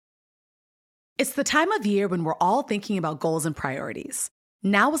It's the time of year when we're all thinking about goals and priorities.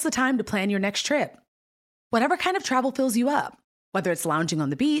 Now is the time to plan your next trip. Whatever kind of travel fills you up, whether it's lounging on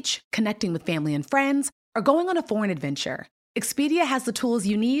the beach, connecting with family and friends, or going on a foreign adventure, Expedia has the tools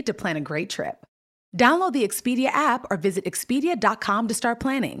you need to plan a great trip. Download the Expedia app or visit Expedia.com to start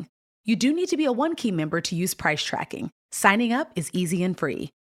planning. You do need to be a One-Key member to use price tracking. Signing up is easy and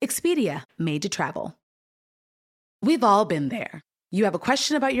free. Expedia, made to travel. We've all been there. You have a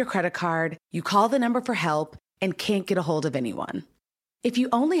question about your credit card, you call the number for help, and can't get a hold of anyone. If you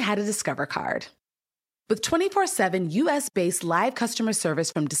only had a Discover card. With 24/7 US-based live customer service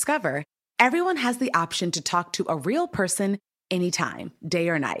from Discover, everyone has the option to talk to a real person anytime, day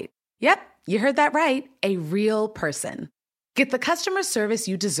or night. Yep, you heard that right, a real person. Get the customer service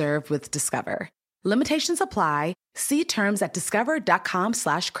you deserve with Discover. Limitations apply. See terms at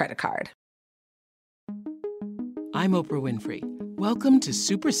discover.com/creditcard. I'm Oprah Winfrey. Welcome to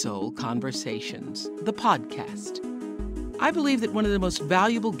Super Soul Conversations, the podcast. I believe that one of the most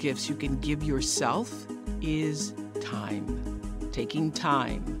valuable gifts you can give yourself is time. Taking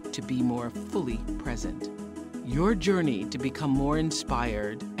time to be more fully present. Your journey to become more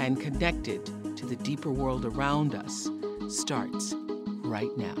inspired and connected to the deeper world around us starts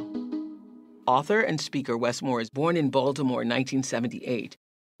right now. Author and speaker Wes Moore is born in Baltimore in 1978.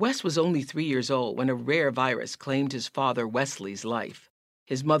 Wes was only 3 years old when a rare virus claimed his father Wesley's life.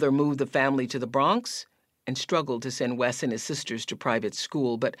 His mother moved the family to the Bronx and struggled to send Wes and his sisters to private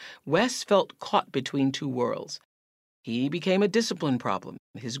school, but Wes felt caught between two worlds. He became a discipline problem.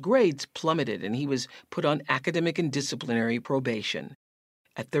 His grades plummeted and he was put on academic and disciplinary probation.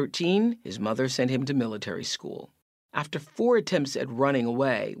 At 13, his mother sent him to military school. After 4 attempts at running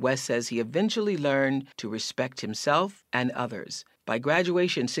away, Wes says he eventually learned to respect himself and others. By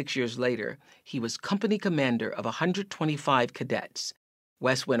graduation 6 years later, he was company commander of 125 cadets.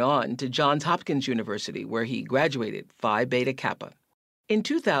 Wes went on to Johns Hopkins University, where he graduated Phi Beta Kappa. In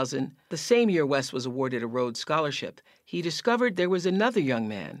 2000, the same year Wes was awarded a Rhodes Scholarship, he discovered there was another young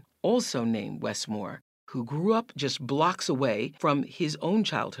man, also named Wes Moore, who grew up just blocks away from his own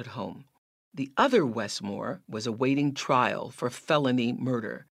childhood home. The other Wes Moore was awaiting trial for felony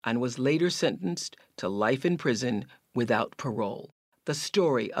murder and was later sentenced to life in prison without parole. The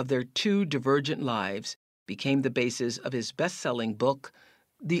story of their two divergent lives became the basis of his best-selling book,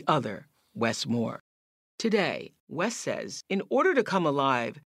 The Other Wes Moore. Today, Wes says, in order to come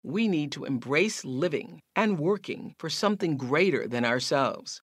alive, we need to embrace living and working for something greater than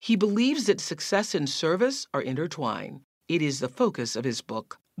ourselves. He believes that success and service are intertwined. It is the focus of his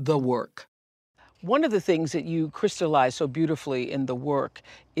book, The Work. One of the things that you crystallize so beautifully in The Work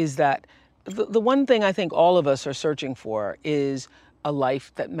is that the one thing I think all of us are searching for is a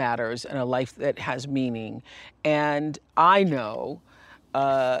life that matters and a life that has meaning. And I know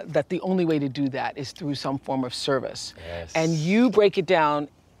that the only way to do that is through some form of service. Yes. And you break it down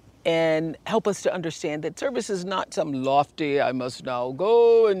and help us to understand that service is not some lofty, I must now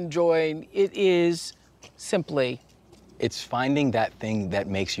go and join. It is simply... It's finding that thing that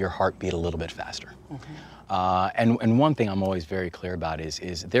makes your heart beat a little bit faster. Mm-hmm. And one thing I'm always very clear about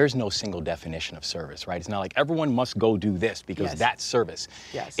is there's no single definition of service, right? It's not like everyone must go do this because Yes. that's service.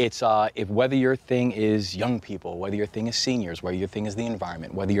 Yes. It's if whether your thing is young people, whether your thing is seniors, whether your thing is the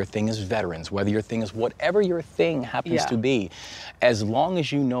environment, whether your thing is veterans, whether your thing is whatever your thing happens Yeah. to be, as long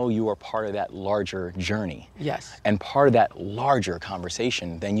as you know you are part of that larger journey Yes. and part of that larger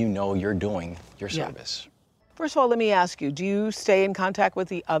conversation, then you know you're doing your Yeah. service. First of all, let me ask you, do you stay in contact with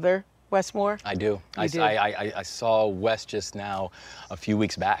the other Wes Moore? I do. You do? I saw Wes just now a few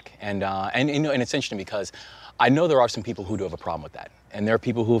weeks back, and you know, and it's interesting because I know there are some people who do have a problem with that, and there are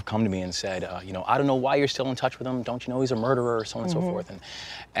people who have come to me and said, you know, I don't know why you're still in touch with him. Don't you know he's a murderer, or so on and so forth.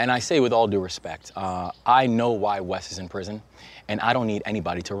 And I say with all due respect, I know why Wes is in prison, and I don't need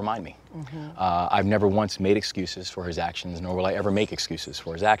anybody to remind me. I've never once made excuses for his actions, nor will I ever make excuses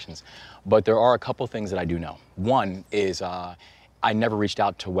for his actions. But there are a couple things that I do know. One is I never reached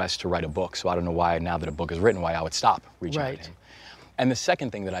out to Wes to write a book, so I don't know why, now that a book is written, why I would stop reaching out Right. to him. And the second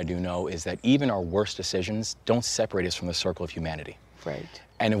thing that I do know is that even our worst decisions don't separate us from the circle of humanity. Right.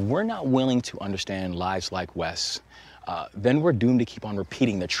 And if we're not willing to understand lives like Wes, then we're doomed to keep on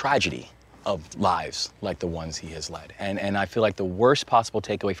repeating the tragedy of lives like the ones he has led. And I feel like the worst possible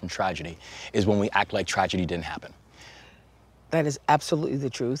takeaway from tragedy is when we act like tragedy didn't happen. That is absolutely the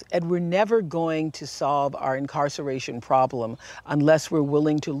truth. And we're never going to solve our incarceration problem unless we're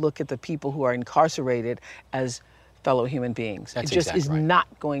willing to look at the people who are incarcerated as fellow human beings. That's it just exactly is right. not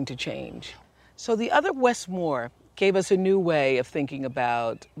going to change. So the other Wes Moore gave us a new way of thinking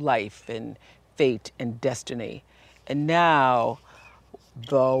about life and fate and destiny. And now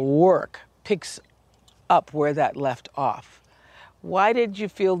The Work picks up where that left off. Why did you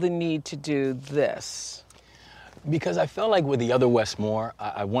feel the need to do this? Because I felt like with the other Wes Moore,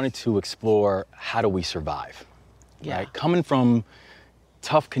 I wanted to explore how do we survive. Yeah. Right? Coming from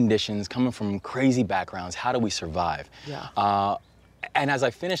tough conditions, coming from crazy backgrounds, how do we survive? Yeah. And as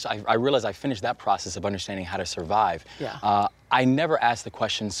I finished, I realized I finished that process of understanding how to survive. Yeah. I never asked the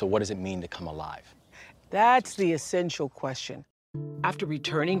question, so what does it mean to come alive? That's the essential question. After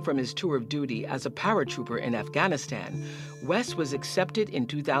returning from his tour of duty as a paratrooper in Afghanistan, Wes was accepted in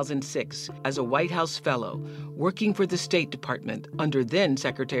 2006 as a White House Fellow, working for the State Department under then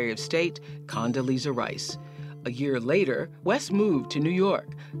Secretary of State Condoleezza Rice. A year later, Wes moved to New York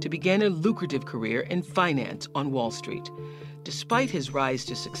to begin a lucrative career in finance on Wall Street. Despite his rise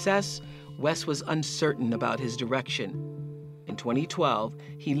to success, Wes was uncertain about his direction. In 2012,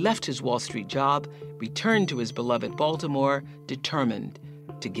 he left his Wall Street job, returned to his beloved Baltimore, determined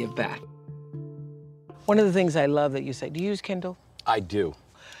to give back. One of the things I love that you say, do you use Kindle? I do.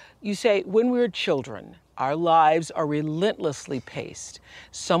 You say, when we're children, our lives are relentlessly paced.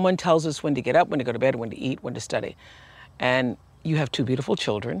 Someone tells us when to get up, when to go to bed, when to eat, when to study. And you have two beautiful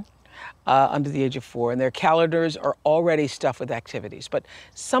children under the age of 4, and their calendars are already stuffed with activities. But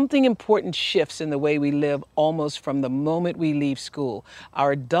something important shifts in the way we live almost from the moment we leave school.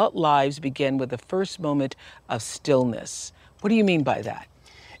 Our adult lives begin with the first moment of stillness. What do you mean by that?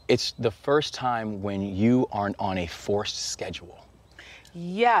 It's the first time when you aren't on a forced schedule.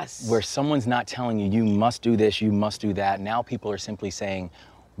 Yes. Where someone's not telling you, you must do this, you must do that. Now people are simply saying,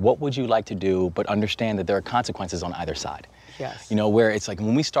 what would you like to do? But understand that there are consequences on either side. Yes. You know, where it's like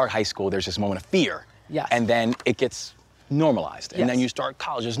when we start high school, there's this moment of fear. Yes. And then it gets normalized. And Yes. then you start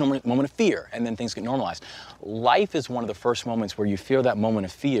college, there's a moment of fear, and then things get normalized. Life is one of the first moments where you feel that moment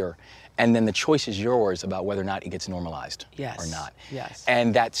of fear, and then the choice is yours about whether or not it gets normalized Yes. or not. Yes.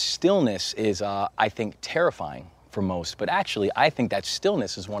 And that stillness is, I think, terrifying for most. But actually, I think that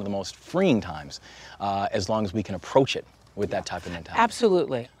stillness is one of the most freeing times, as long as we can approach it with that type of mentality.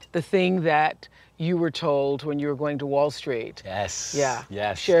 Absolutely. The thing that you were told when you were going to Wall Street. Yes. Yeah.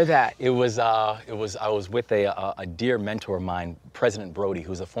 Yes. Share that. I was with a dear mentor of mine, President Brody,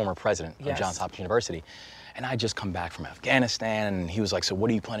 who's the former president Yes. of Johns Hopkins University. And I just come back from Afghanistan, and he was like, so what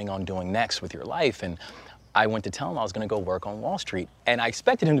are you planning on doing next with your life? And I went to tell him I was going to go work on Wall Street. And I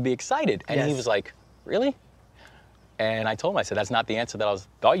expected him to be excited. And he Yes. was like, really? And I told him, I said, that's not the answer that I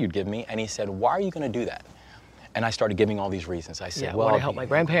thought you'd give me. And he said, why are you going to do that? And I started giving all these reasons. I said, Yeah, well, want to help my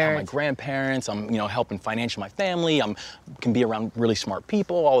grandparents. I'm, helping financially my family. Can be around really smart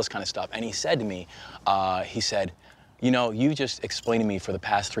people, all this kind of stuff. And he said to me, you just explained to me for the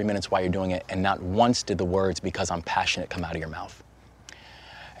past 3 minutes why you're doing it, and not once did the words, because I'm passionate, come out of your mouth.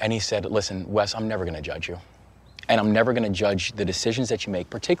 And he said, listen, Wes, I'm never going to judge you. And I'm never going to judge the decisions that you make,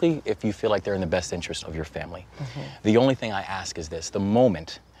 particularly if you feel like they're in the best interest of your family. Mm-hmm. The only thing I ask is this: the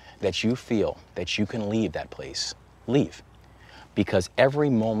moment that you feel that you can leave that place, leave. Because every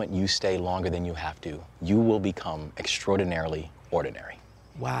moment you stay longer than you have to, you will become extraordinarily ordinary.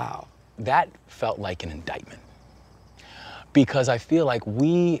 Wow. That felt like an indictment. Because I feel like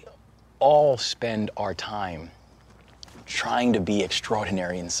we all spend our time trying to be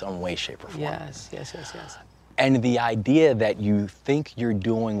extraordinary in some way, shape, or form. Yes. And the idea that you think you're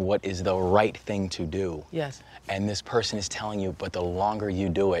doing what is the right thing to do. Yes. And this person is telling you, but the longer you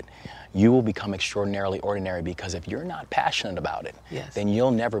do it, you will become extraordinarily ordinary, because if you're not passionate about it, Yes. then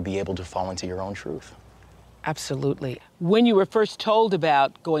you'll never be able to fall into your own truth. Absolutely. When you were first told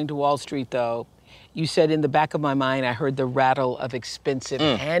about going to Wall Street, though, you said, in the back of my mind, I heard the rattle of expensive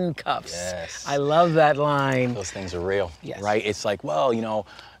handcuffs. Yes. I love that line. Those things are real, Yes. right? It's like, well,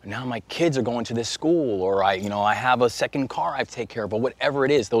 now my kids are going to this school, or I have a second car I have to take care of, or whatever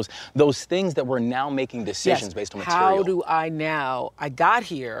it is. Those things that we're now making decisions based on material. How do I got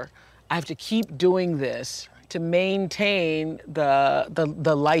here, I have to keep doing this to maintain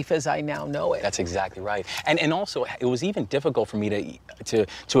the life as I now know it. That's exactly right. And also, it was even difficult for me to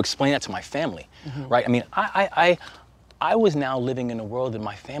explain that to my family, right? I mean, I was now living in a world that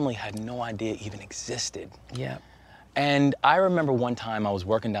my family had no idea even existed. Yeah. And I remember one time I was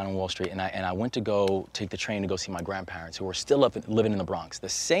working down on Wall Street, and I went to go take the train to go see my grandparents, who were still living in the Bronx. The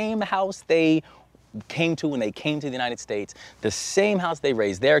same house they came to when they came to the United States, the same house they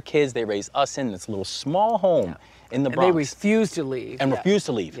raised their kids, they raised us in, this little small home in the Bronx. And they refused to leave. And refused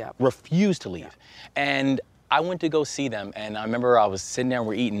to leave. Yeah. Refused to leave. And I went to go see them, and I remember I was sitting there and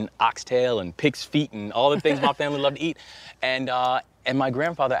we're eating oxtail and pig's feet and all the things my family loved to eat. And my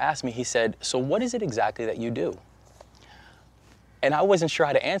grandfather asked me, he said, so what is it exactly that you do? And I wasn't sure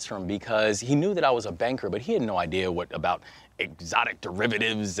how to answer him, because he knew that I was a banker, but he had no idea about exotic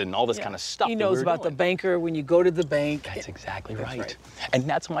derivatives and all this kind of stuff. He that we knows were about the doing. banker when you go to the bank. That's exactly That's right. And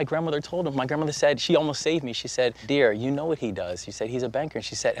that's what my grandmother told him. My grandmother said, she almost saved me. She said, dear, you know what he does. She said, he's a banker. And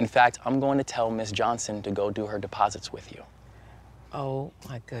she said, in fact, I'm going to tell Miss Johnson to go do her deposits with you. Oh,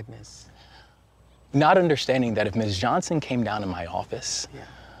 my goodness. Not understanding that if Ms. Johnson came down to my office,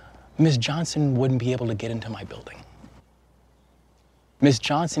 Ms. Johnson wouldn't be able to get into my building. Ms.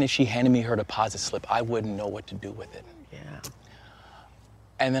 Johnson, if she handed me her deposit slip, I wouldn't know what to do with it. Yeah.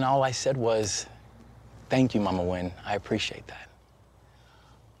 And then all I said was, thank you, Mama Wynn. I appreciate that.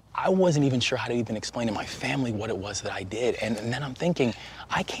 I wasn't even sure how to even explain to my family what it was that I did. And then I'm thinking,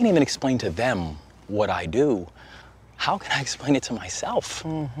 I can't even explain to them what I do. How can I explain it to myself?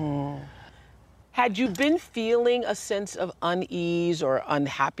 Had you been feeling a sense of unease or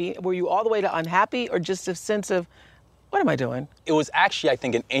unhappy? Were you all the way to unhappy or just a sense of, what am I doing? It was actually, I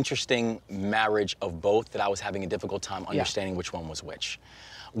think, an interesting marriage of both that I was having a difficult time understanding which one was which.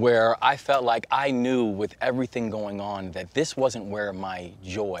 Where I felt like I knew with everything going on that this wasn't where my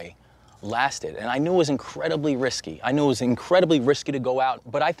joy lasted. And I knew it was incredibly risky. I knew it was incredibly risky to go out,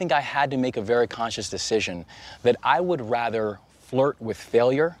 but I think I had to make a very conscious decision that I would rather flirt with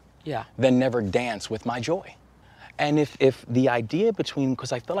failure than never dance with my joy. And if the idea between,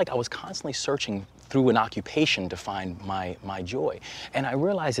 because I felt like I was constantly searching through an occupation to find my joy. And I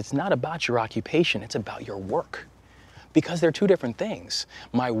realized it's not about your occupation, it's about your work. Because they're two different things.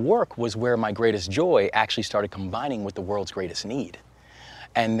 My work was where my greatest joy actually started combining with the world's greatest need.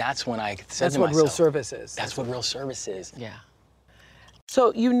 And that's when I said to myself, that's what real service is. That's what real service is. Yeah.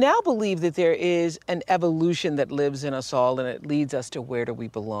 So you now believe that there is an evolution that lives in us all and it leads us to where do we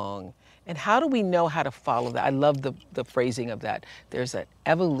belong. And how do we know how to follow that? I love the phrasing of that. There's an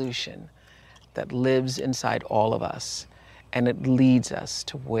evolution that lives inside all of us and it leads us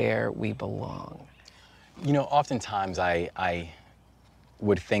to where we belong. You know, oftentimes I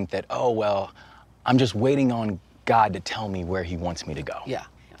would think that, oh, well, I'm just waiting on God to tell me where he wants me to go. Yeah.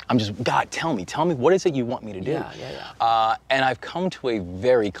 I'm just, God, tell me, what is it you want me to do? And I've come to a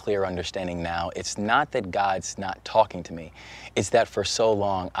very clear understanding now. It's not that God's not talking to me. It's that for so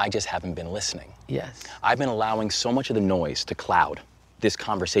long, I just haven't been listening. Yes. I've been allowing so much of the noise to cloud this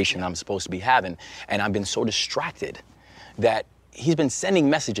conversation I'm supposed to be having, and I've been so distracted that he's been sending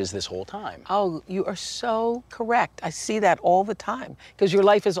messages this whole time. Oh, you are so correct. I see that all the time because your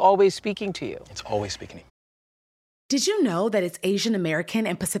life is always speaking to you. It's always speaking to me. Did you know that it's Asian American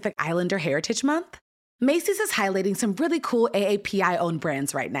and Pacific Islander Heritage Month? Macy's is highlighting some really cool AAPI-owned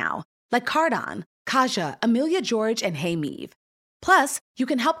brands right now, like Cardon, Kaja, Amelia George, and Hey Meave. Plus, you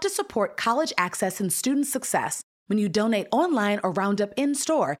can help to support college access and student success when you donate online or round up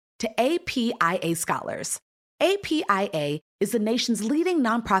in-store to APIA Scholars. APIA is the nation's leading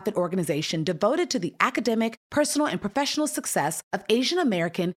nonprofit organization devoted to the academic, personal, and professional success of Asian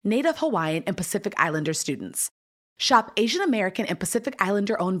American, Native Hawaiian, and Pacific Islander students. Shop Asian American and Pacific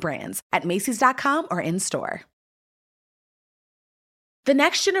Islander-owned brands at Macy's.com or in-store. The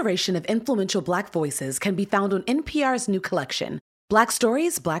next generation of influential Black voices can be found on NPR's new collection, Black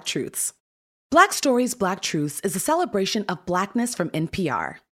Stories, Black Truths. Black Stories, Black Truths is a celebration of Blackness from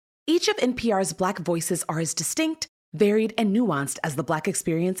NPR. Each of NPR's Black voices are as distinct, varied, and nuanced as the Black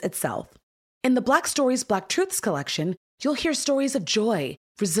experience itself. In the Black Stories, Black Truths collection, you'll hear stories of joy,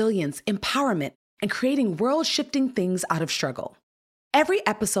 resilience, empowerment, and creating world-shifting things out of struggle. Every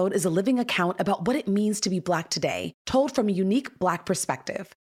episode is a living account about what it means to be Black today, told from a unique Black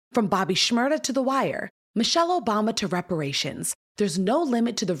perspective. From Bobby Shmurda to The Wire, Michelle Obama to reparations, there's no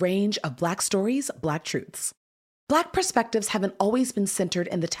limit to the range of Black stories, Black truths. Black perspectives haven't always been centered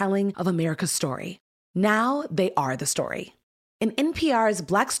in the telling of America's story. Now they are the story. In NPR's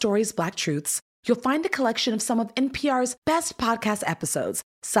Black Stories, Black Truths, you'll find a collection of some of NPR's best podcast episodes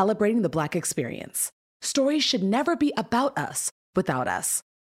celebrating the Black experience. Stories should never be about us without us.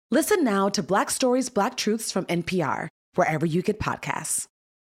 Listen now to Black Stories, Black Truths from NPR, wherever you get podcasts.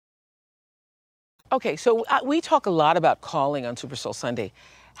 Okay, so we talk a lot about calling on Super Soul Sunday.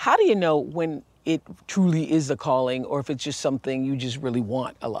 How do you know when it truly is a calling or if it's just something you just really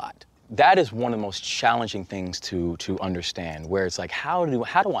want a lot? That is one of the most challenging things to understand, where it's like, how do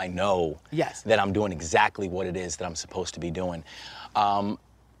I know that I'm doing exactly what it is that I'm supposed to be doing?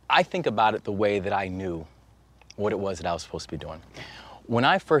 I think about it the way that I knew what it was that I was supposed to be doing. When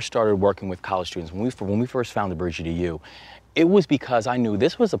I first started working with college students, when we first founded Bridge EDU, it was because I knew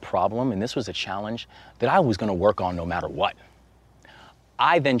this was a problem and this was a challenge that I was going to work on no matter what.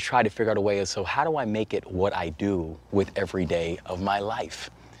 I then tried to figure out a way of, so how do I make it what I do with every day of my life?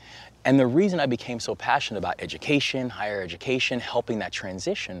 And the reason I became so passionate about education, higher education, helping that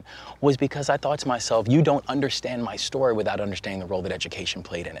transition, was because I thought to myself, you don't understand my story without understanding the role that education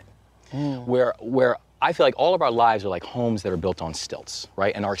played in it. Where I feel like all of our lives are like homes that are built on stilts,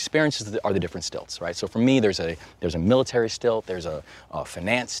 right? And our experiences are the different stilts, right? So for me, there's a military stilt, there's a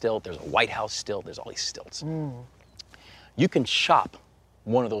finance stilt, there's a White House stilt, there's all these stilts. You can chop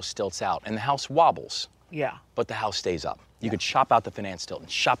one of those stilts out and the house wobbles, but the house stays up. You could chop out the finance stilt and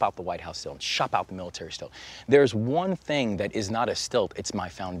chop out the White House stilt and chop out the military stilt. There's one thing that is not a stilt, it's my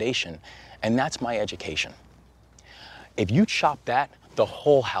foundation, and that's my education. If you chop that, the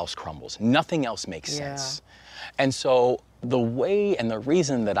whole house crumbles. Nothing else makes sense. And so the way and the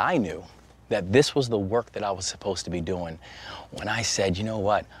reason that I knew that this was the work that I was supposed to be doing, when I said, you know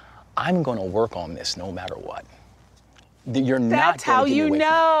what, I'm gonna work on this no matter what. You're not gonna get me away from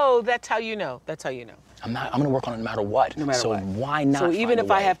it. That's how you know. That's how you know. I'm gonna work on it no matter what. No matter what. So why not? So even find a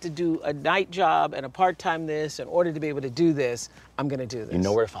if I way? have to do a night job and a part-time this in order to be able to do this, I'm gonna do this. You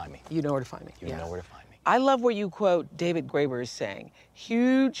know where to find me. You know where to find me. You know where to find me. I love where you quote David Graeber as saying,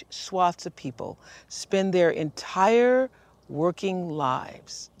 huge swaths of people spend their entire working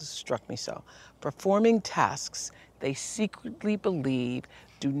lives, this struck me so, performing tasks they secretly believe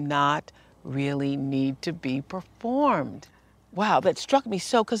do not really need to be performed. Wow, that struck me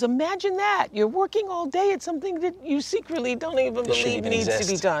so, because imagine that. You're working all day at something that you secretly don't even believe needs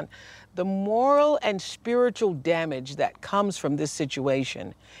to be done. The moral and spiritual damage that comes from this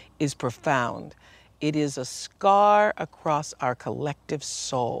situation is profound. It is a scar across our collective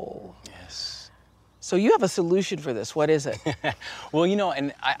soul. Yes. So you have a solution for this. What is it? Well, you know,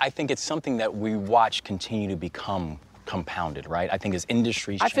 and I think it's something that we watch continue to become compounded, right? I think as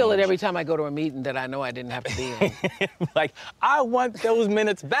industries I feel it change- every time I go to a meeting that I know I didn't have to be in. Like, I want those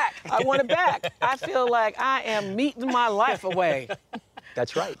minutes back. I want it back. I feel like I am meeting my life away.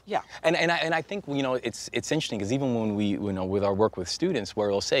 That's right. Yeah. And I think, you know, it's interesting because even when we, you know, with our work with students, where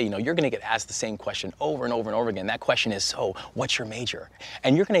we'll say, you know, you're going to get asked the same question over and over and over again. That question is, so what's your major?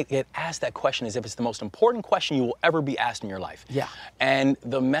 And you're going to get asked that question as if it's the most important question you will ever be asked in your life. Yeah. And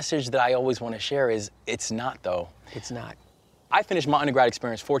the message that I always want to share is, it's not though. It's not. I finished my undergrad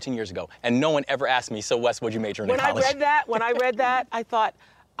experience 14 years ago, and no one ever asked me, so Wes, what'd you major in college? When I read that, I thought,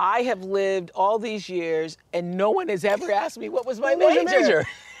 I have lived all these years and no one has ever asked me what was my What was your major.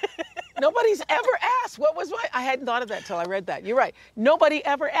 Nobody's ever asked what was my, I hadn't thought of that till I read that. You're right. Nobody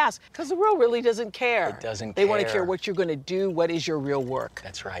ever asked because the world really doesn't care. It doesn't They want to care. care what you're going to do. What is your real work?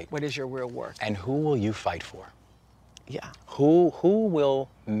 That's right. What is your real work? And who will you fight for? Yeah. Who will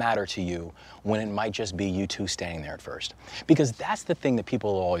matter to you when it might just be you two standing there at first? Because that's the thing that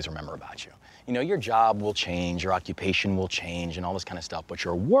people will always remember about you. You know, your job will change, your occupation will change, and all this kind of stuff, but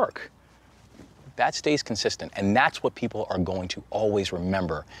your work, that stays consistent. And that's what people are going to always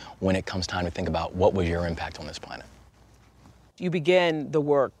remember when it comes time to think about what was your impact on this planet. You began the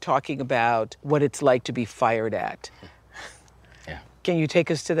work talking about what it's like to be fired at. Yeah. Can you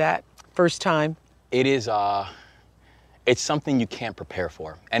take us to that first time? It is, it's something you can't prepare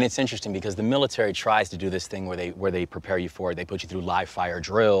for. And it's interesting because the military tries to do this thing where they prepare you for it. They put you through live fire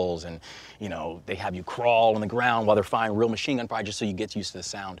drills and, you know, they have you crawl on the ground while they're firing real machine gun fire just so you get used to the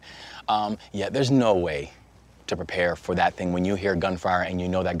sound. Yeah, there's no way to prepare for that thing when you hear gunfire and you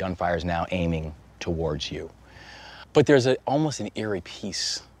know that gunfire is now aiming towards you. But there's almost an eerie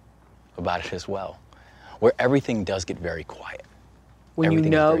peace about it as well, where everything does get very quiet. When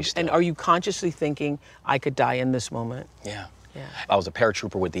Everything you is know, very still. and are you consciously thinking, I could die in this moment? Yeah. Yeah. I was a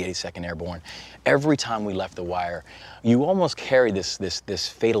paratrooper with the 82nd Airborne. Every time we left the wire, you almost carry this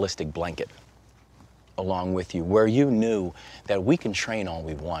fatalistic blanket along with you, where you knew that we can train all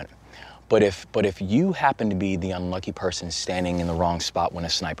we want, but if you happen to be the unlucky person standing in the wrong spot when a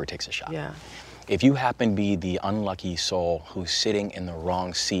sniper takes a shot, Yeah. if you happen to be the unlucky soul who's sitting in the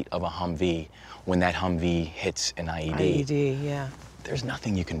wrong seat of a Humvee when that Humvee hits an IED, IED, yeah. there's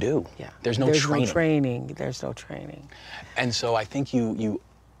nothing you can do. Yeah. There's no training. There's no training. And so I think you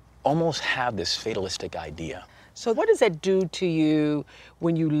almost have this fatalistic idea. So what does that do to you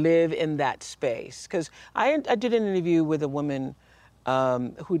when you live in that space? Because I did an interview with a woman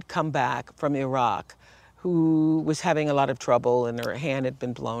who'd come back from Iraq who was having a lot of trouble and her hand had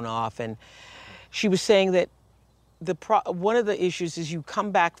been blown off. And she was saying that one of the issues is you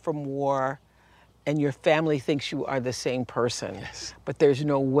come back from war and your family thinks you are the same person. Yes. But there's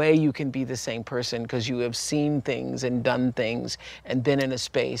no way you can be the same person because you have seen things and done things and been in a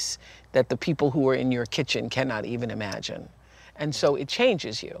space that the people who are in your kitchen cannot even imagine. And so it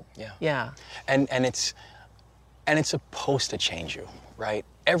changes you. Yeah. Yeah. And And it's supposed to change you, right?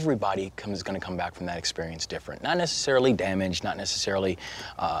 Everybody is going to come back from that experience different. Not necessarily damaged, not necessarily,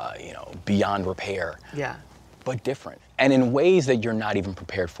 beyond repair. Yeah. But different. And in ways that you're not even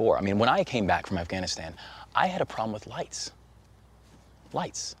prepared for. I mean, when I came back from Afghanistan, I had a problem with lights.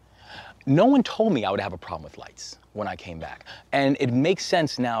 Lights. No one told me I would have a problem with lights when I came back. And it makes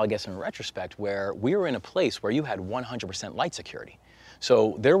sense now, I guess, in retrospect, where we were in a place where you had 100% light security.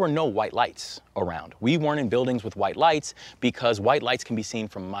 So there were no white lights around. We weren't in buildings with white lights because white lights can be seen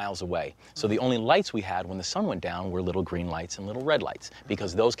from miles away. So the only lights we had when the sun went down were little green lights and little red lights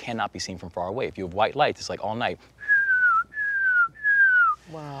because those cannot be seen from far away. If you have white lights, it's like all night.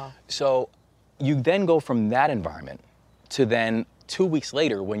 Wow. So you then go from that environment to then 2 weeks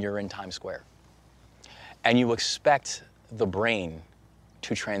later when you're in Times Square. And you expect the brain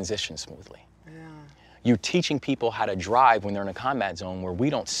to transition smoothly. Yeah. You're teaching people how to drive when they're in a combat zone where we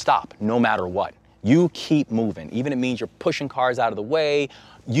don't stop no matter what. You keep moving. Even if it means you're pushing cars out of the way,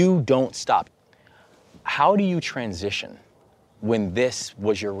 you don't stop. How do you transition when this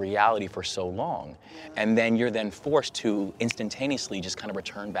was your reality for so long? And then you're then forced to instantaneously just kind of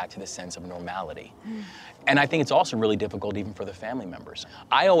return back to the sense of normality. And I think it's also really difficult even for the family members.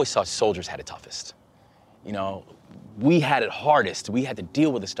 I always thought soldiers had it toughest. You know, we had it hardest. We had to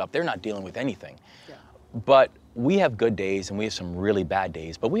deal with the stuff. They're not dealing with anything. Yeah. But we have good days and we have some really bad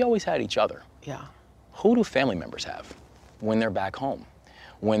days, but we always had each other. Yeah. Who do family members have when they're back home?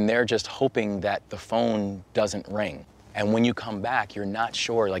 When they're just hoping that the phone doesn't ring? And when you come back, you're not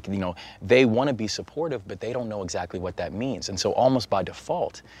sure, they want to be supportive, but they don't know exactly what that means. And so almost by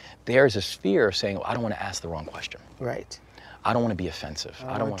default, there's this fear of saying, I don't want to ask the wrong question. Right. I don't want to be offensive.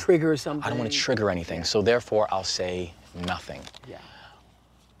 I don't want to trigger something. I don't want to trigger anything. Yeah. So therefore, I'll say nothing. Yeah.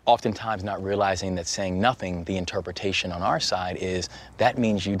 Oftentimes not realizing that saying nothing, the interpretation on our side is that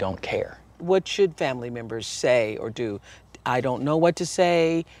means you don't care. What should family members say or do? I don't know what to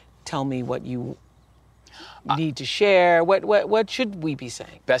say. Tell me what you need to share. What should we be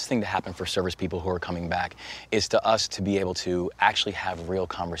saying? Best thing to happen for service people who are coming back is to us to be able to actually have real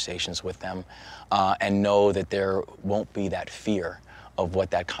conversations with them and know that there won't be that fear of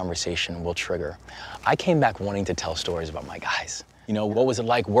what that conversation will trigger. I came back wanting to tell stories about my guys. You know, what was it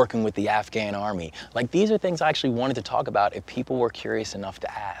like working with the Afghan army? Like, these are things I actually wanted to talk about if people were curious enough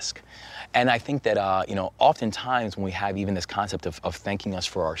to ask. And I think that, oftentimes when we have even this concept of thanking us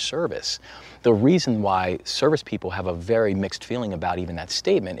for our service, the reason why service people have a very mixed feeling about even that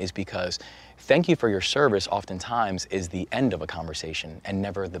statement is because thank you for your service oftentimes is the end of a conversation and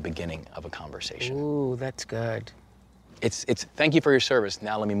never the beginning of a conversation. Ooh, that's good. It's thank you for your service,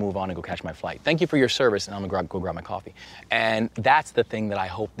 now let me move on and go catch my flight. Thank you for your service, and I'm gonna go grab my coffee. And that's the thing that I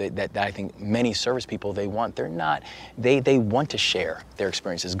hope that I think many service people, they want. They want to share their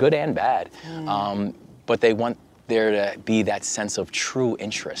experiences, good and bad. But they want there to be that sense of true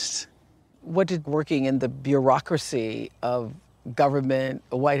interest. What did working in the bureaucracy of government,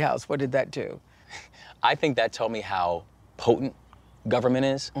 the White House, what did that do? I think that taught me how potent government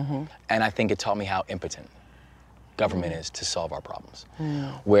is, and I think it taught me how impotent government is to solve our problems.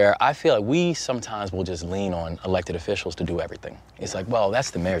 Where I feel like we sometimes will just lean on elected officials to do everything. It's like, well, that's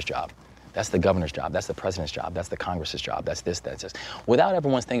the mayor's job. That's the governor's job. That's the president's job. That's the Congress's job. That's this, that's this. Without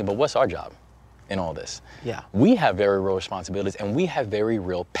everyone's thinking, but what's our job in all this? Yeah. We have very real responsibilities and we have very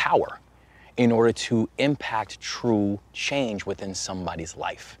real power in order to impact true change within somebody's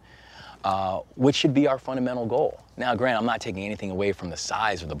life. Which should be our fundamental goal. Now, granted, I'm not taking anything away from the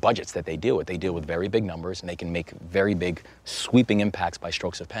size or the budgets that they deal with. They deal with very big numbers, and they can make very big, sweeping impacts by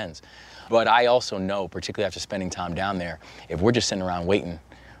strokes of pens. But I also know, particularly after spending time down there, if we're just sitting around waiting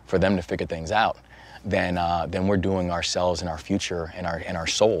for them to figure things out, then we're doing ourselves and our future and our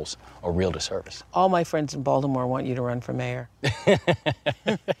souls a real disservice. All my friends in Baltimore want you to run for mayor.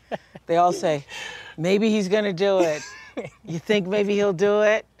 They all say, maybe he's going to do it. You think maybe he'll do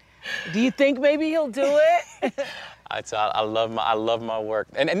it? Do you think maybe he'll do it? I love my work,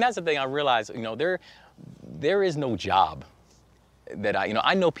 and that's the thing I realize. There is no job that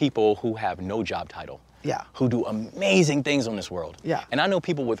I know people who have no job title. Yeah. Who do amazing things on this world. Yeah. And I know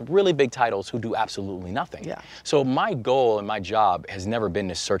people with really big titles who do absolutely nothing. Yeah. So my goal and my job has never been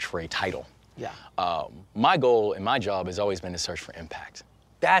to search for a title. Yeah. My goal and my job has always been to search for impact.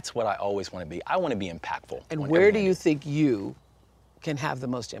 That's what I always want to be. I want to be impactful. And where do you think you can have the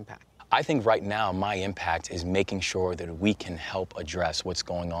most impact? I think right now my impact is making sure that we can help address what's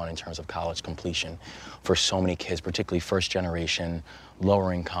going on in terms of college completion for so many kids, particularly first generation,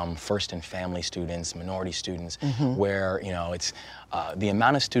 lower income, first and family students, minority students, where it's the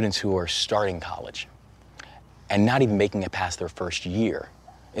amount of students who are starting college and not even making it past their first year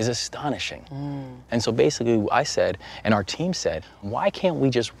is astonishing. And so basically I said, and our team said, why can't we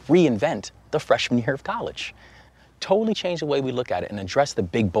just reinvent the freshman year of college? Totally change the way we look at it and address the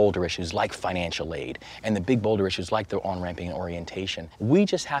big boulder issues like financial aid and the big boulder issues like the on-ramping and orientation. We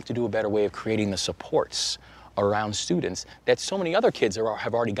just have to do a better way of creating the supports around students that so many other kids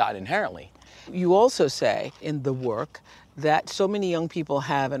have already gotten inherently. You also say in the work that so many young people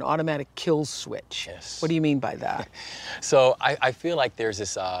have an automatic kill switch. Yes. What do you mean by that? So I feel like there's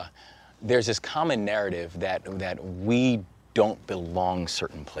this common narrative that we don't belong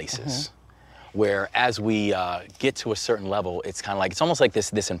certain places. Where as we get to a certain level, it's kind of like, it's almost like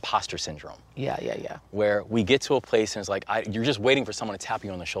this imposter syndrome. Yeah. Where we get to a place and it's like, you're just waiting for someone to tap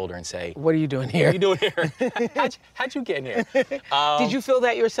you on the shoulder and say, what are you doing here? What are you doing here? How'd you get in here? Did you feel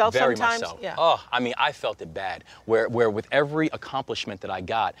that yourself very sometimes? Very much so. Yeah. Oh, I mean, I felt it bad. Where with every accomplishment that I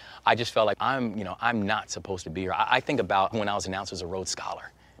got, I just felt like I'm not supposed to be here. I think about when I was announced as a Rhodes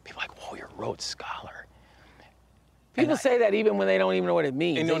Scholar. People are like, whoa, you're a Rhodes Scholar. People say that even when they don't even know what it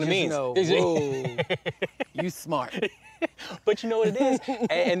means. They know what it means. Whoa, you smart. But you know what it is.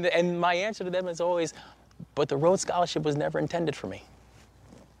 and my answer to them is always, but the Rhodes Scholarship was never intended for me.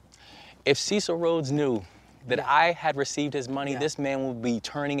 If Cecil Rhodes knew that I had received his money, this man would be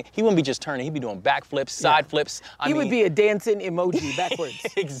turning. He wouldn't be just turning. He'd be doing backflips, side flips. He would be a dancing emoji backwards.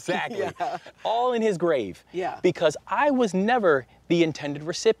 Exactly. All in his grave. Yeah. Because I was never the intended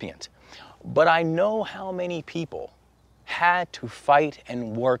recipient. But I know how many people had to fight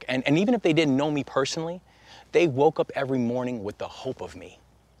and work, and even if they didn't know me personally, they woke up every morning with the hope of me.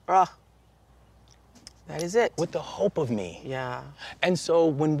 That is it. With the hope of me. Yeah. And so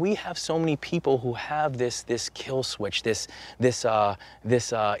when we have so many people who have this kill switch, this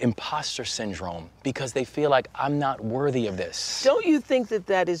imposter syndrome, because they feel like I'm not worthy of this. Don't you think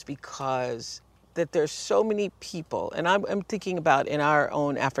that is because that there's so many people, and I'm thinking about in our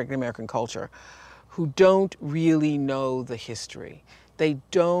own African American culture, who don't really know the history. They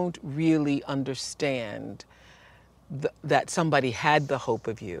don't really understand that somebody had the hope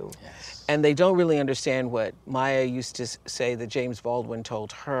of you. Yes. And they don't really understand what Maya used to say that James Baldwin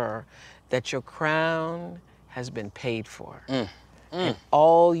told her, that your crown has been paid for. And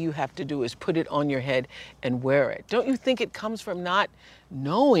all you have to do is put it on your head and wear it. Don't you think it comes from not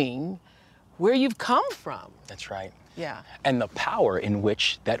knowing where you've come from? That's right. Yeah. And the power in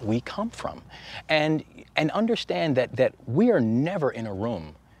which that we come from. And understand that we are never in a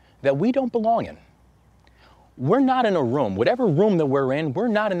room that we don't belong in. We're not in a room, whatever room that we're in, we're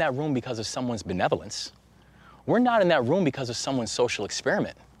not in that room because of someone's benevolence. We're not in that room because of someone's social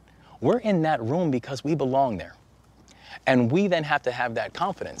experiment. We're in that room because we belong there. And we then have to have that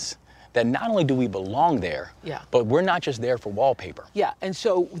confidence that not only do we belong there, but we're not just there for wallpaper. Yeah, and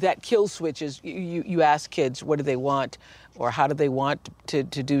so that kill switch is, you ask kids, what do they want, or how do they want to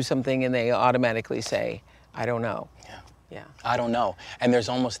do something, and they automatically say, I don't know. Yeah. I don't know. And there's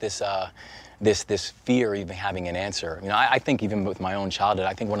almost this fear of even having an answer. You know, I think even with my own childhood,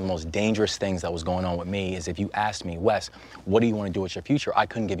 I think one of the most dangerous things that was going on with me is if you asked me, Wes, what do you want to do with your future? I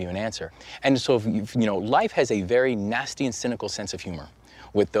couldn't give you an answer. And so, life has a very nasty and cynical sense of humor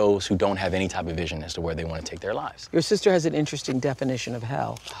with those who don't have any type of vision as to where they want to take their lives. Your sister has an interesting definition of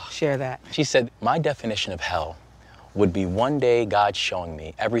hell. Share that. She said, my definition of hell would be one day God showing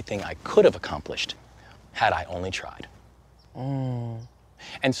me everything I could have accomplished had I only tried.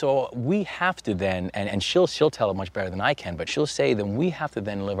 And so we have to then, and she'll tell it much better than I can, but she'll say then we have to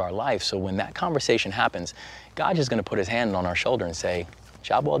then live our life. So when that conversation happens, God is going to put his hand on our shoulder and say,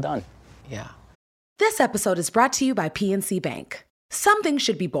 job well done. Yeah. This episode is brought to you by PNC Bank. Some things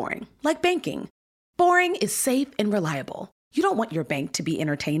should be boring, like banking. Boring is safe and reliable. You don't want your bank to be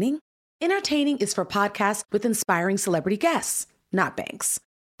entertaining. Entertaining is for podcasts with inspiring celebrity guests, not banks.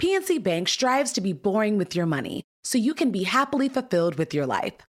 PNC Bank strives to be boring with your money, so you can be happily fulfilled with your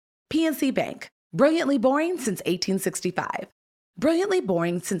life. PNC Bank, brilliantly boring since 1865. Brilliantly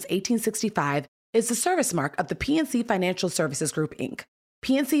boring since 1865 is the service mark of the PNC Financial Services Group, Inc.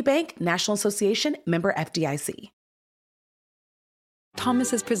 PNC Bank, National Association, member FDIC.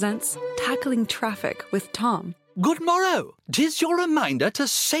 Thomas's presents Tackling Traffic with Tom. Good morrow! 'Tis your reminder to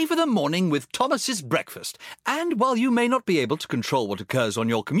savour the morning with Thomas's breakfast. And while you may not be able to control what occurs on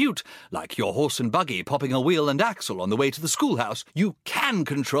your commute, like your horse and buggy popping a wheel and axle on the way to the schoolhouse, you can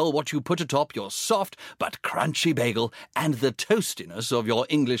control what you put atop your soft but crunchy bagel and the toastiness of your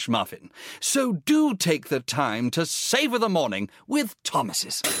English muffin. So do take the time to savour the morning with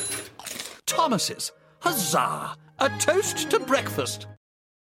Thomas's. Thomas's. Huzzah! A toast to breakfast.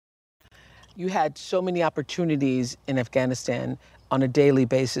 You had so many opportunities in Afghanistan on a daily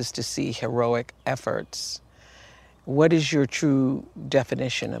basis to see heroic efforts. What is your true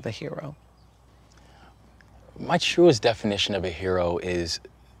definition of a hero? My truest definition of a hero is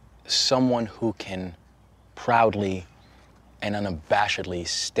someone who can proudly and unabashedly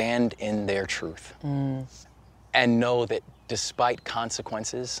stand in their truth and know that despite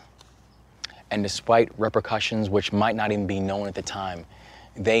consequences and despite repercussions which might not even be known at the time,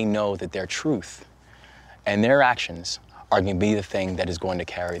 they know that their truth and their actions are going to be the thing that is going to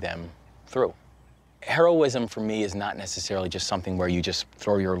carry them through. Heroism for me is not necessarily just something where you just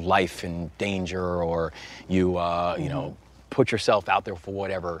throw your life in danger or you, you know, put yourself out there for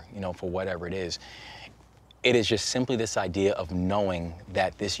whatever, for whatever it is. It is just simply this idea of knowing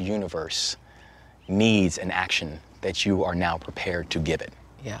that this universe needs an action that you are now prepared to give it.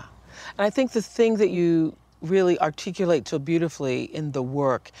 Yeah. And I think the thing that you really articulate so beautifully in the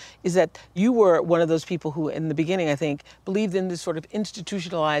work is that you were one of those people who, in the beginning, I think, believed in this sort of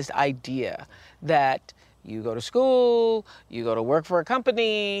institutionalized idea that you go to school, you go to work for a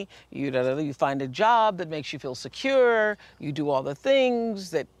company, you find a job that makes you feel secure, you do all the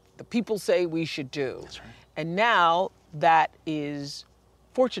things that the people say we should do. That's right. And now that is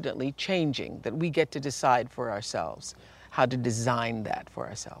fortunately changing, that we get to decide for ourselves how to design that for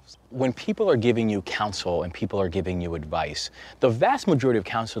ourselves. When people are giving you counsel and people are giving you advice, the vast majority of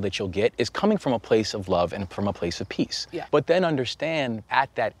counsel that you'll get is coming from a place of love and from a place of peace. Yeah. But then understand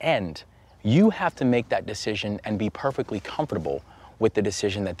at that end, you have to make that decision and be perfectly comfortable with the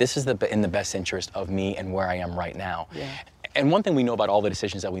decision that this is in the best interest of me and where I am right now. Yeah. And one thing we know about all the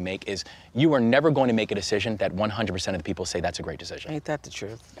decisions that we make is you are never going to make a decision that 100% of the people say that's a great decision. Ain't that the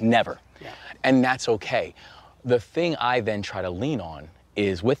truth? Never. Yeah. And that's okay. The thing I then try to lean on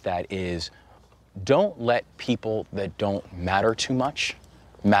is don't let people that don't matter too much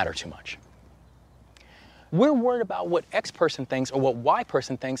matter too much. We're worried about what X person thinks or what Y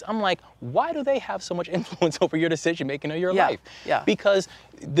person thinks. I'm like, why do they have so much influence over your decision making of your life? Yeah. Because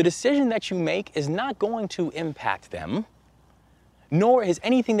the decision that you make is not going to impact them, nor is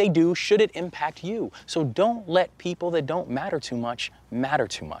anything they do should it impact you. So don't let people that don't matter too much matter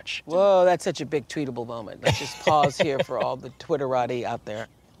too much. Whoa, that's such a big tweetable moment. Let's just pause here for all the Twitterati out there.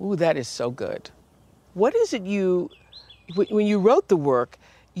 Ooh, that is so good. What is it when you wrote the work,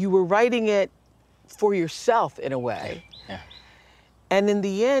 you were writing it for yourself in a way. Yeah. And in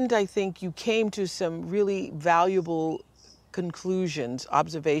the end, I think you came to some really valuable conclusions,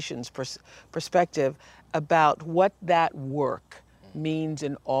 observations, perspective about what that work means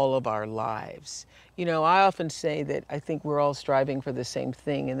in all of our lives. You know, I often say that I think we're all striving for the same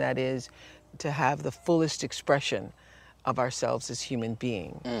thing, and that is to have the fullest expression of ourselves as human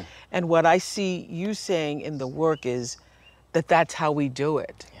beings. And what I see you saying in the work is that that's how we do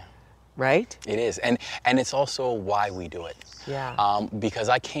it. Yeah. Right? It is, and it's also why we do it. Yeah. Because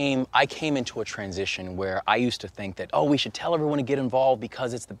I came into a transition where I used to think that, we should tell everyone to get involved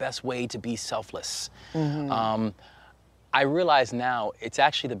because it's the best way to be selfless. I realize now it's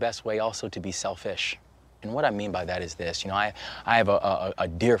actually the best way also to be selfish. And what I mean by that is this, I have a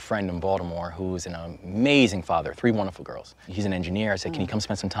dear friend in Baltimore who's an amazing father, 3 wonderful girls. He's an engineer. I said, can you come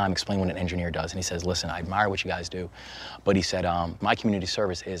spend some time, explain what an engineer does? And he says, listen, I admire what you guys do. But he said, my community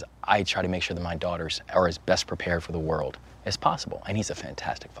service is I try to make sure that my daughters are as best prepared for the world as possible. And he's a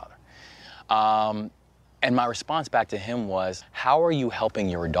fantastic father. And my response back to him was, how are you helping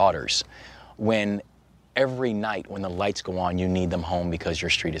your daughters when every night when the lights go on, you need them home because your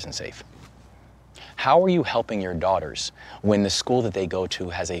street isn't safe? How are you helping your daughters when the school that they go to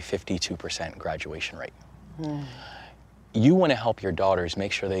has a 52% graduation rate? You want to help your daughters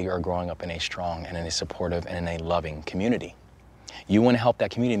make sure they are growing up in a strong and in a supportive and in a loving community. You want to help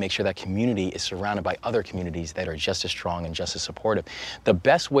that community make sure that community is surrounded by other communities that are just as strong and just as supportive. The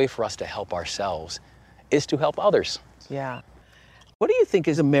best way for us to help ourselves is to help others. Yeah. What do you think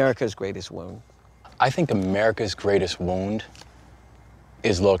is America's greatest wound? I think America's greatest wound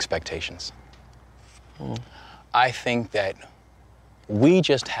is low expectations. I think that we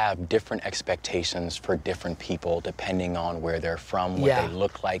just have different expectations for different people depending on where they're from, what they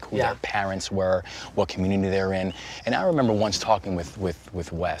look like, who their parents were, what community they're in. And I remember once talking with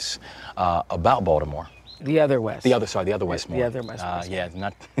Wes about Baltimore. The other Wes. The other Westmore. The other Westmore.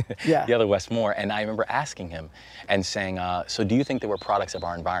 The other Westmore. And I remember asking him and saying, so do you think that we're products of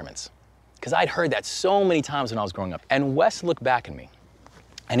our environments? Because I'd heard that so many times when I was growing up. And Wes looked back at me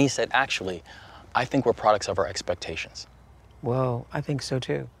and he said, actually, I think we're products of our expectations. Whoa, I think so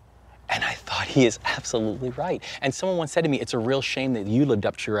too. And I thought he is absolutely right. And someone once said to me, it's a real shame that you lived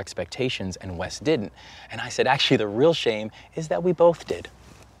up to your expectations and Wes didn't. And I said, actually, the real shame is that we both did.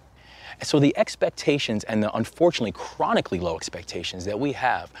 And so the expectations and the unfortunately chronically low expectations that we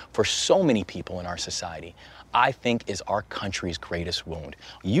have for so many people in our society, I think is our country's greatest wound.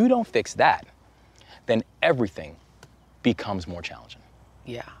 You don't fix that, then everything becomes more challenging.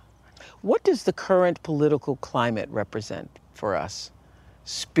 Yeah. What does the current political climate represent for us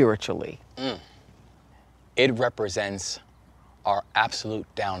spiritually? It represents our absolute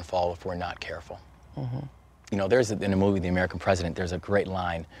downfall if we're not careful. You know, in the movie The American President, there's a great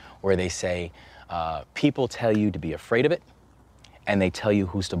line where they say, people tell you to be afraid of it, and they tell you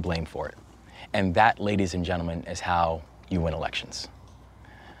who's to blame for it. And that, ladies and gentlemen, is how you win elections.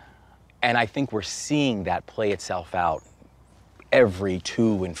 And I think we're seeing that play itself out every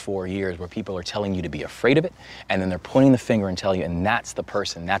 2 and 4 years, where people are telling you to be afraid of it, and then they're pointing the finger and telling you, and that's the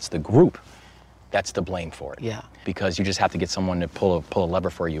person, that's the group that's to blame for it. Yeah. Because you just have to get someone to pull a lever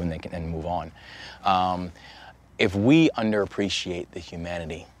for you, and they can move on. If we underappreciate the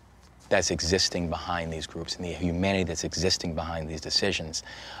humanity that's existing behind these groups and the humanity that's existing behind these decisions,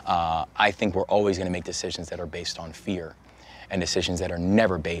 I think we're always going to make decisions that are based on fear and decisions that are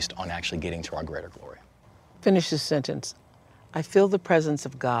never based on actually getting to our greater glory. Finish this sentence. I feel the presence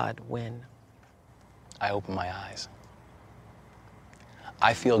of God when I open my eyes.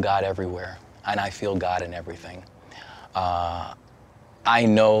 I feel God everywhere, and I feel God in everything. I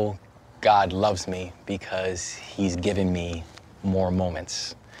know God loves me because he's given me more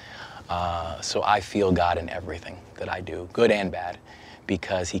moments. So I feel God in everything that I do, good and bad,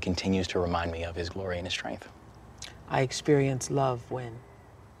 because he continues to remind me of his glory and his strength. I experience love when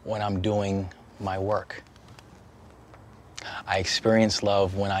I'm doing my work. I experience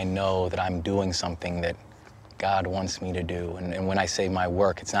love when I know that I'm doing something that God wants me to do. And when I say my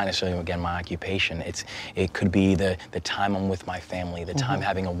work, it's not necessarily, again, my occupation. It could be the time I'm with my family, the time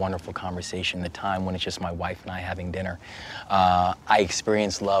having a wonderful conversation, the time when it's just my wife and I having dinner. I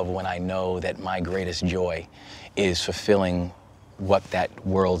experience love when I know that my greatest joy is fulfilling what that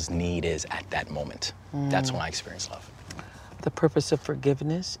world's need is at that moment. That's when I experience love. the purpose of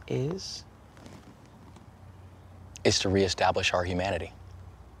forgiveness is to reestablish our humanity.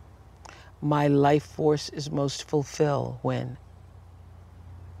 my life force is most fulfilled when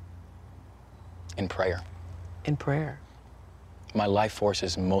In prayer. in prayer. My life force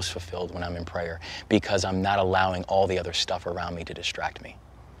is most fulfilled when I'm in prayer because I'm not allowing all the other stuff around me to distract me.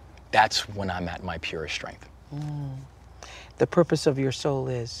 That's when I'm at my purest strength. The purpose of your soul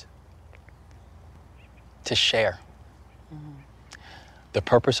is To share. The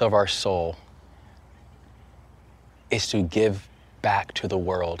purpose of our soul is to give back to the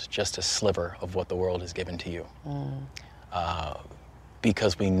world just a sliver of what the world has given to you.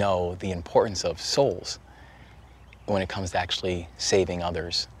 Because we know the importance of souls when it comes to actually saving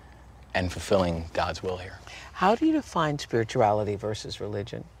others and fulfilling God's will here. How do you define spirituality versus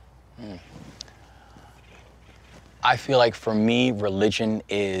religion? I feel like for me, religion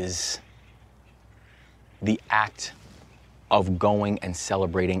is the act of going and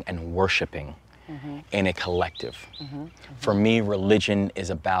celebrating and worshiping in a collective. For me, religion is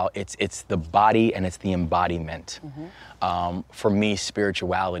about, it's the body and it's the embodiment. For me,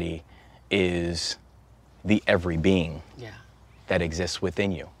 spirituality is the every being that exists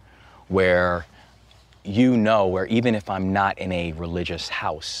within you, where where even if I'm not in a religious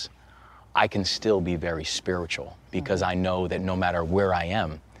house, I can still be very spiritual because I know that no matter where I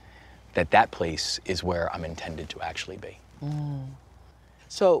am, that place is where I'm intended to actually be.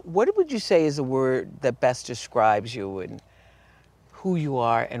 So what would you say is the word that best describes you and who you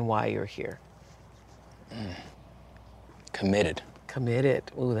are and why you're here? Committed.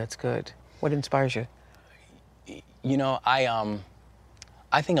 Committed. Ooh, that's good. What inspires you? You know,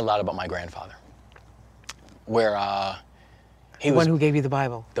 I think a lot about my grandfather, where he The was one who gave you the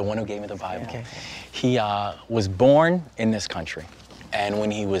Bible. the one who gave me the Bible. Okay. He was born in this country, and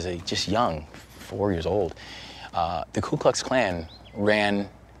when he was just young, 4 years old, the Ku Klux Klan ran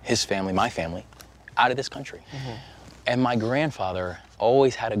his family, my family, out of this country. And my grandfather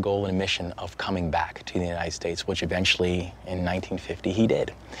always had a goal and a mission of coming back to the United States, which eventually in 1950 he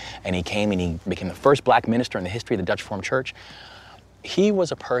did. And he came and he became the first black minister in the history of the Dutch Reformed Church. He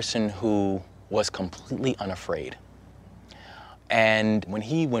was a person who was completely unafraid. And when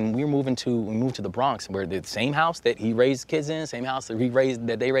we moved to the Bronx, we're the same house that he raised kids in, same house that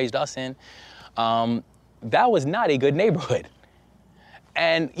they raised us in, that was not a good neighborhood.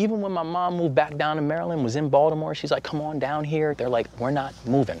 And even when my mom moved back down to Maryland, was in Baltimore, she's like, come on down here. They're like, we're not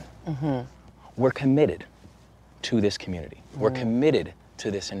moving. We're committed to this community. We're committed to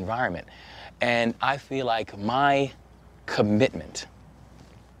this environment. And I feel like my commitment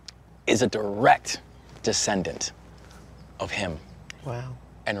is a direct descendant of him. Wow.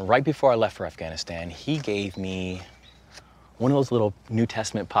 And right before I left for Afghanistan, he gave me one of those little New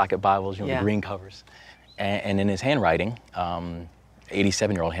Testament pocket Bibles, the green covers. And in his handwriting,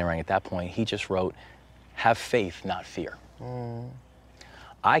 87-year-old handwriting at that point, he just wrote, "Have faith, not fear."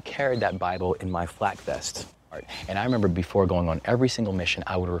 I carried that Bible in my flak vest. And I remember before going on every single mission,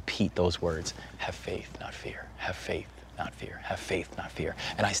 I would repeat those words, "Have faith, not fear. Have faith, not fear. Have faith, not fear."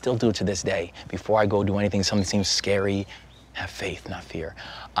 And I still do it to this day. Before I go do anything, something seems scary, have faith, not fear.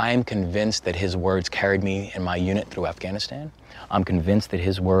 I am convinced that his words carried me in my unit through Afghanistan. I'm convinced that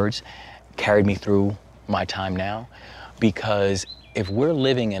his words carried me through my time now, because if we're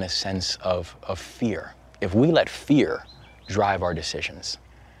living in a sense of fear, if we let fear drive our decisions,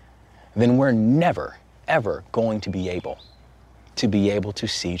 then we're never, ever going to be able to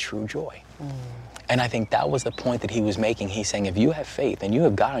see true joy. And I think that was the point that he was making. He's saying, if you have faith and you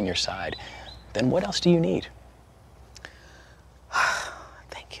have God on your side, then what else do you need?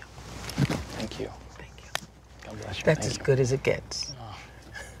 Thank you. Thank you. Thank you. God bless you. That's Thank as you. good as it gets.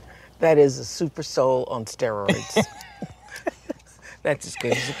 That is a super soul on steroids. That's as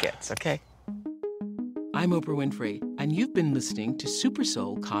good as it gets, okay? I'm Oprah Winfrey, and you've been listening to Super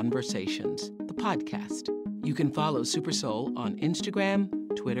Soul Conversations, the podcast. You can follow Super Soul on Instagram,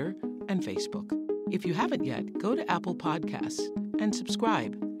 Twitter, and Facebook. If you haven't yet, go to Apple Podcasts and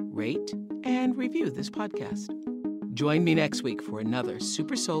subscribe, rate, and review this podcast. Join me next week for another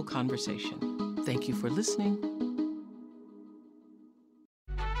Super Soul Conversation. Thank you for listening.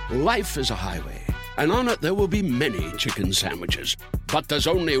 Life is a highway, and on it there will be many chicken sandwiches. But there's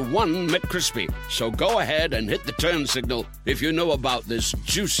only one McCrispy. So go ahead and hit the turn signal if you know about this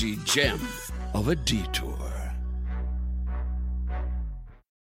juicy gem of a detour.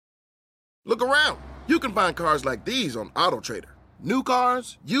 Look around. You can find cars like these on AutoTrader. New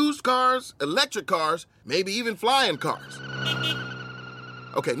cars, used cars, electric cars, maybe even flying cars.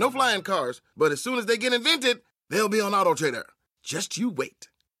 Okay, no flying cars, but as soon as they get invented, they'll be on AutoTrader. Just you wait.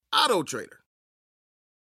 AutoTrader.